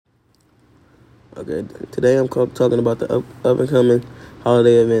Okay, today I'm talking about the up and coming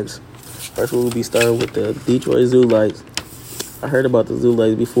holiday events. First, we'll be starting with the Detroit Zoo Lights. I heard about the Zoo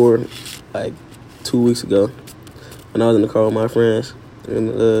Lights before, like 2 weeks ago, when I was in the car with my friends,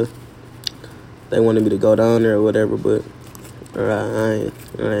 and they wanted me to go down there or whatever, but I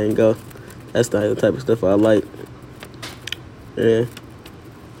ain't go. That's not the type of stuff I like. Yeah.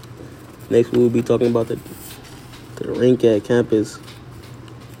 Next, we'll be talking about the rink at campus,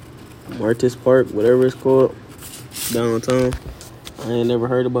 Martis Park, whatever it's called, downtown. I ain't never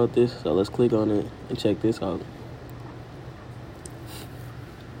heard about this, so let's click on it and check this out.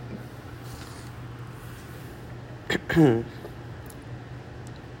 Man,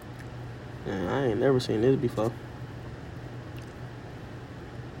 I ain't never seen this before.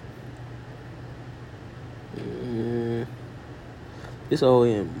 It's all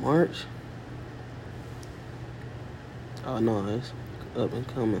in March. Oh no, it's up and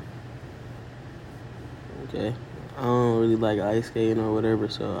coming. Okay. I don't really like ice skating or whatever,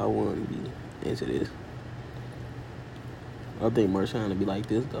 so I wouldn't be into this. I think March trying to be like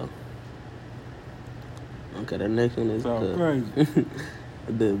this though. Okay, the next one is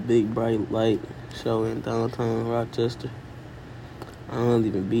the Big Bright Light show in downtown Rochester. I don't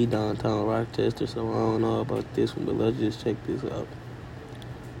even be downtown Rochester, so I don't know about this one, but let's just check this out.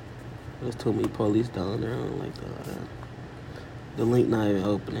 There's too many police down there. I don't like that. The link not even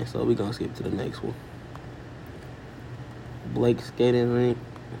opening, so we're gonna skip to the next one. Blake Skating Rink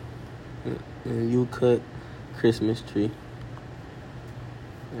and U Cut Christmas Tree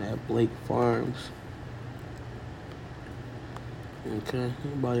at Blake Farms. Okay,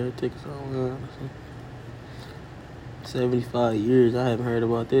 buy your tickets online. 75 years. I haven't heard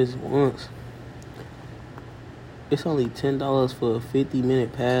about this once. It's only $10 for a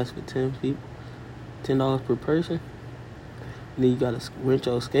 50-minute pass for 10 people. $10 per person. And then you gotta rent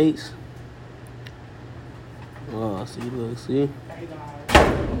your skates. Oh, see.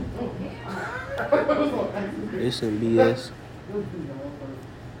 It's some BS.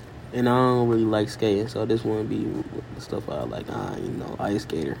 And I don't really like skating, so this wouldn't be the stuff I like. Ice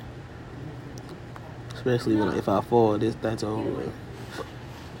skater. Especially if I fall, that's over with.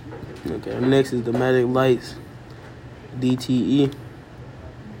 Okay, next is the Magic Lights DTE.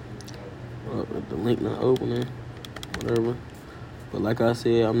 The link not opening, whatever. But like I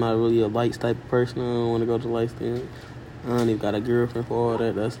said, I'm not really a lights type of person. I don't want to go to lights thing. I don't even got a girlfriend for all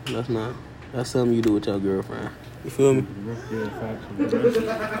that. That's something you do with your girlfriend. You feel me?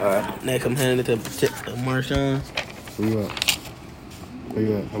 Alright, next I'm handing it to Marshawn. Where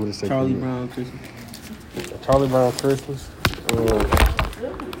you at? I'm just saying. Charlie Brown Christmas. Charlie Brown Christmas. I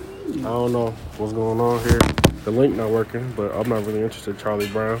don't know what's going on here. The link not working, but I'm not really interested in Charlie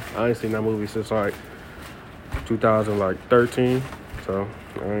Brown. I ain't seen that movie since 2013, so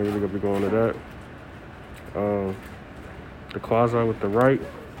I ain't really gonna be going to that. The Closet with the Right.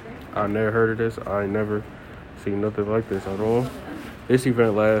 I never heard of this. I ain't never seen nothing like this at all. This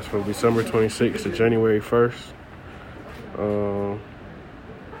event lasts from December 26th to January 1st.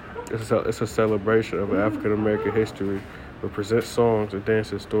 It's a celebration of African American history. It presents songs and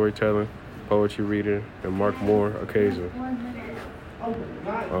dances, storytelling, poetry reading, and Mark Moore occasion.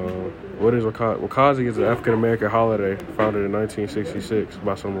 What is Wakazi? Wakazi is an African American holiday founded in 1966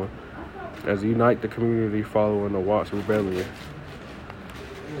 by someone as unite the community following the Watts Rebellion.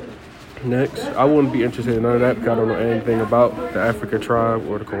 Next, I wouldn't be interested in none of that because I don't know anything about the African tribe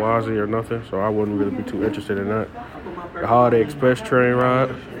or the Kawazi or nothing, so I wouldn't really be too interested in that. The Holiday Express train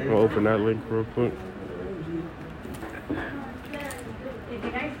ride, I'll open that link real quick.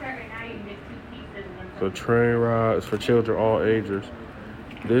 The train ride is for children all ages.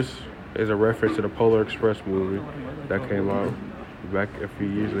 This is a reference to the Polar Express movie that came out back a few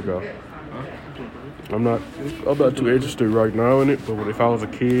years ago. I'm not too interested right now in it, but if I was a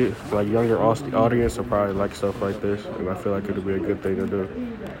kid, like younger audience, I'd probably like stuff like this, and I feel like it would be a good thing to do.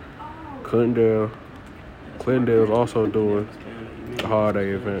 Clintondale is also doing a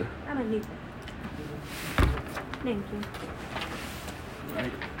holiday event. Thank you.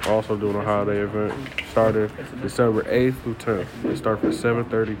 Also doing a holiday event starting December 8th through 10th. It starts at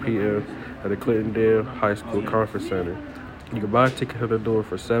 7:30 p.m. at the Clintondale High School Conference Center. You can buy a ticket to the door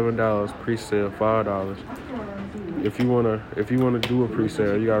for $7, pre-sale $5. If you wanna do a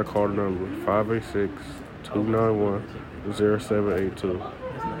pre-sale, you gotta call the number 586-291-0782.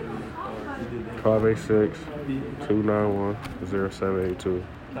 586-291-0782.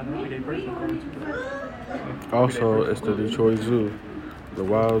 Also, it's the Detroit Zoo, the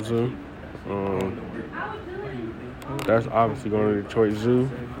Wild Zoo. That's obviously going to the Detroit Zoo.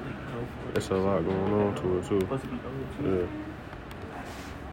 It's a lot going on to it too. Yeah.